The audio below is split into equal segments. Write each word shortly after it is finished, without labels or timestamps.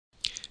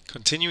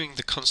Continuing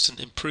the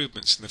constant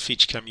improvements in the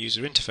FeatureCAM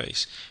User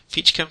Interface,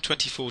 FeatureCAM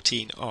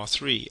 2014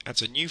 R3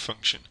 adds a new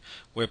function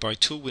whereby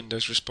tool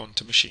windows respond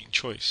to machine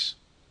choice.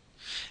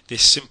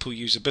 This simple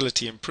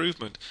usability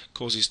improvement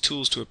causes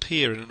tools to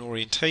appear in an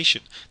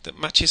orientation that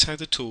matches how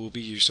the tool will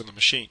be used on the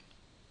machine.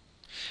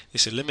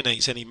 This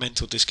eliminates any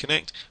mental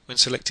disconnect when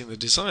selecting the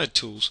desired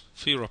tools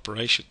for your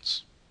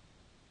operations.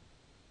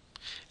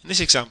 In this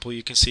example,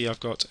 you can see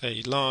I've got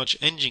a large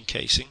engine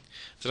casing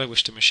that I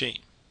wish to machine.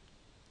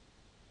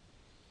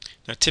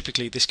 Now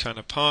typically this kind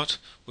of part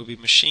will be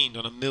machined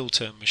on a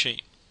mill-turn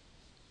machine.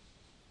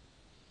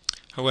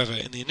 However,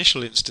 in the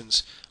initial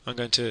instance I'm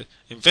going to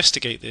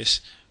investigate this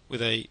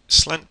with a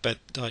slant bed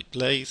type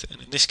lathe,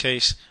 and in this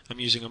case I'm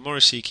using a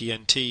Morisiki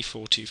NT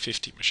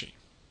 4250 machine.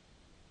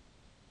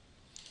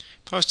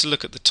 If I was to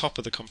look at the top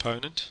of the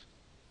component,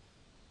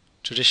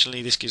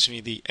 traditionally this gives me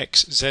the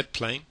XZ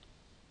plane,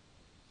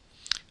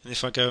 and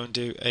if I go and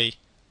do a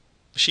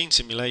machine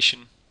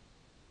simulation,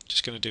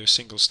 just going to do a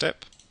single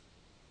step.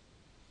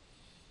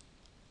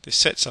 This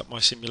sets up my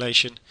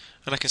simulation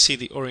and I can see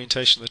the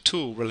orientation of the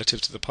tool relative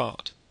to the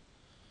part.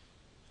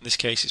 In this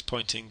case it's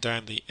pointing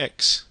down the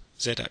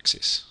XZ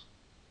axis.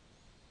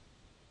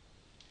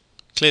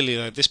 Clearly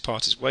though, this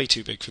part is way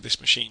too big for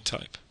this machine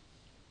type.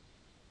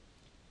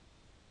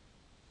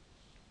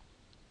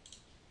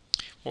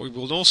 What we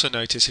will also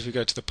notice if we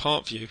go to the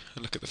part view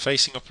and look at the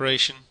facing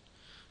operation,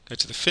 go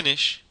to the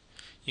finish,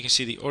 you can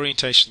see the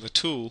orientation of the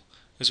tool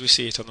as we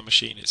see it on the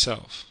machine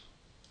itself.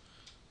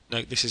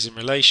 Note this is in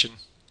relation,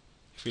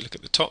 if we look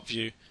at the top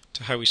view,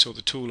 to how we saw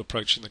the tool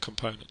approaching the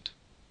component.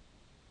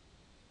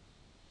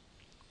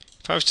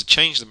 If I was to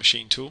change the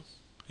machine tool,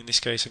 in this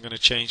case I'm going to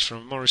change from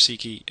a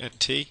Morisiki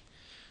NT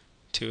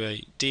to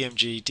a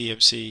DMG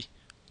DMC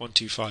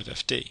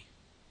 125FD.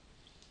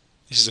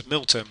 This is a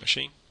mill-turn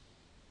machine.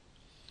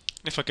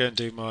 And if I go and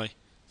do my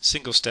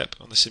single step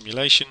on the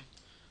simulation,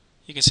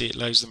 you can see it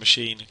loads the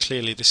machine, and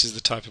clearly this is the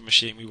type of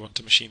machine we want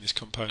to machine this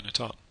component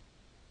on.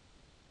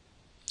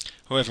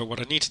 However, what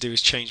I need to do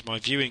is change my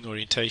viewing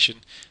orientation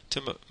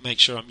to make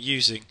sure I'm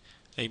using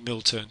a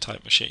mill-turn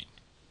type machine.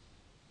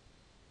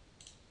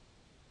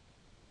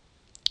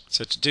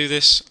 So to do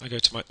this, I go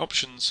to my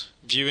Options,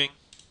 Viewing,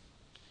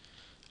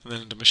 and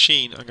then under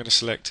Machine I'm going to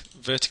select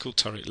Vertical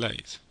Turret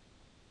Lathe.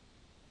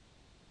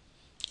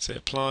 Say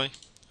Apply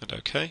and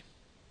OK.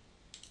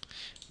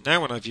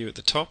 Now when I view at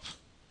the top,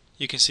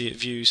 you can see it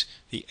views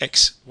the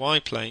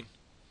XY plane,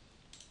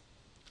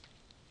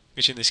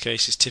 which in this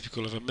case is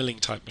typical of a milling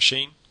type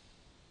machine.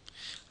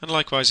 And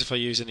likewise, if I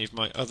use any of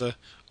my other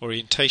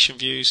orientation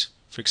views,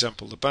 for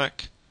example the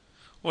back,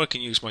 or I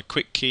can use my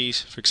quick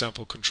keys, for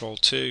example Control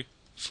 2,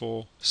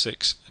 4,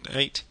 6 and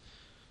 8,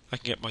 I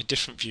can get my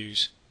different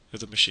views of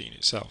the machine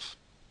itself.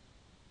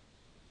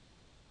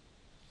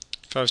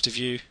 If I was to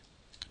view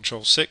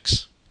Control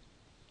 6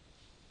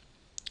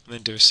 and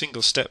then do a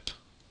single step,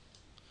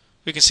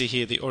 we can see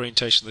here the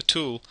orientation of the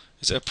tool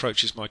as it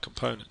approaches my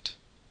component.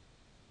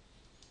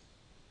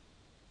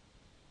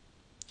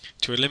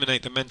 To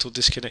eliminate the mental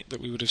disconnect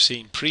that we would have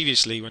seen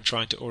previously when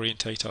trying to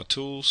orientate our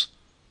tools,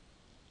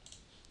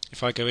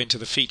 if I go into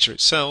the feature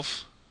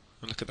itself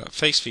and look at that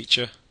face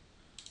feature,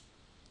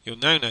 you'll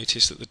now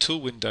notice that the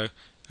tool window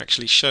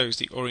actually shows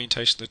the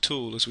orientation of the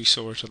tool as we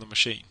saw it on the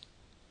machine.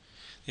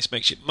 This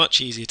makes it much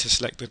easier to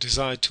select the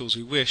desired tools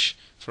we wish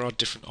for our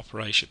different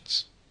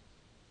operations.